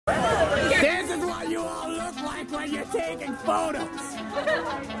taking photos.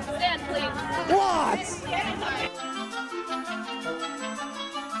 Stand, please. What?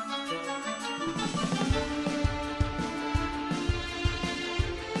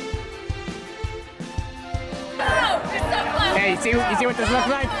 Hey, you see what this looks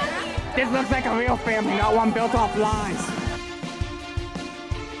like? This looks like a real family, not one built off lies.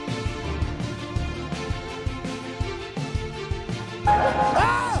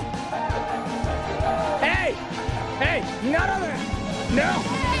 Oh! Hey! Hey! None of it! No!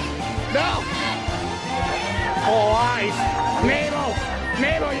 No! Oh, lies! Mabel!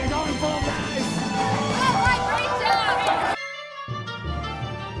 Mabel, you're going full of lies! Oh, great job!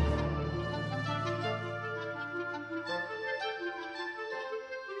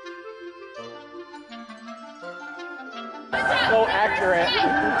 So accurate.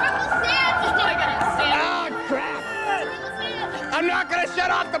 Oh, crap! I'm not gonna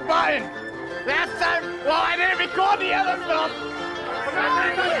shut off the button! Last time, well, I didn't record the other stuff! I'm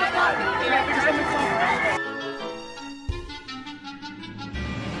not gonna touch the button!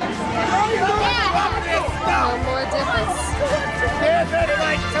 No more difference. Here's it,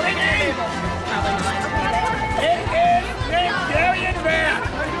 like, it is Darian Van!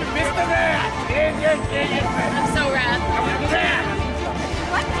 Mr. Van! It is Darian Van! I'm so rad. Van!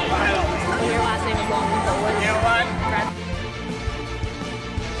 Your last name is long, so what? You know what?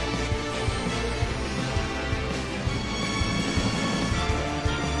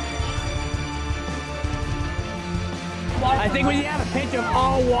 I think we have a picture of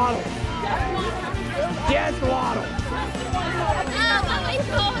all waddle. Just waddle.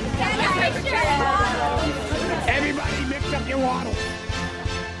 Everybody mix up your waddle.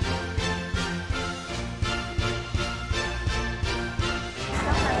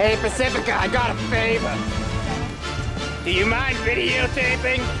 Hey Pacifica, I got a favor. Do you mind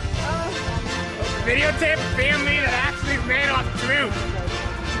videotaping? Videotape a family that actually ran off truth.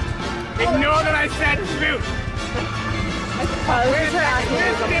 Ignore that I said truth. Where's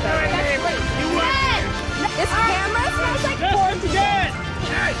Dipper and Mabel? You won. This camera smells like pork. Dead!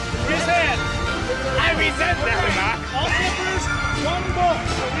 Hey, his head! I resent that remark. All Dippers, one book.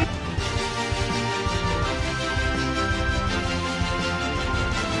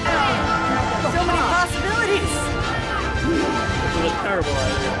 So many possibilities. It was a terrible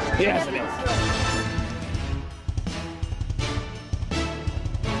idea. Yes, it is.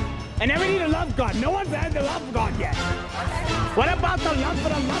 And then we need a love god. No one's had the love god yet. What about the love for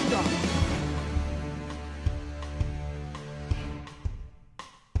the love god?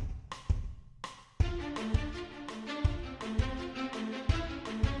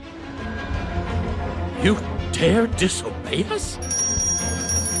 You dare disobey us?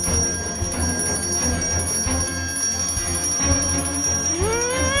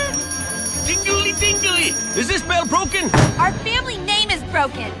 Dingly dingly! Is this bell broken? Our family name is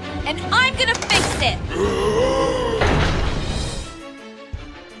broken, and I'm gonna fix it.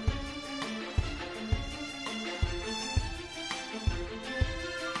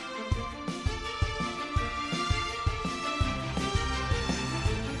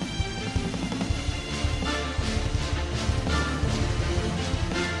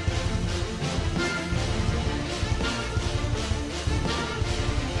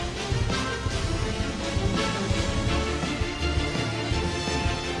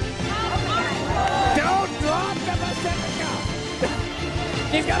 Don't drop the Pacifica!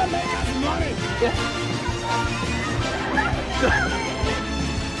 He's gotta make us money!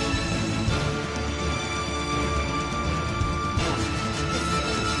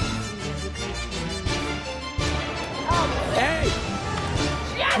 Hey!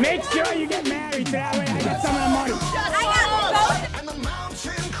 Make sure you get married so that way I get some of the money. I got both. And the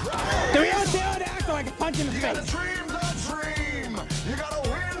mountain cries. Do we all do it after like a punch in the You gotta face? dream the dream. You gotta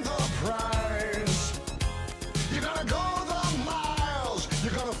win the prize. You gotta go the miles. You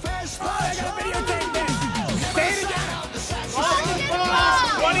gotta face the Oh, I gotta videotape this! Say it again!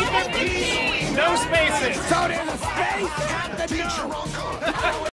 2015! No spaces! So there's a space at the door!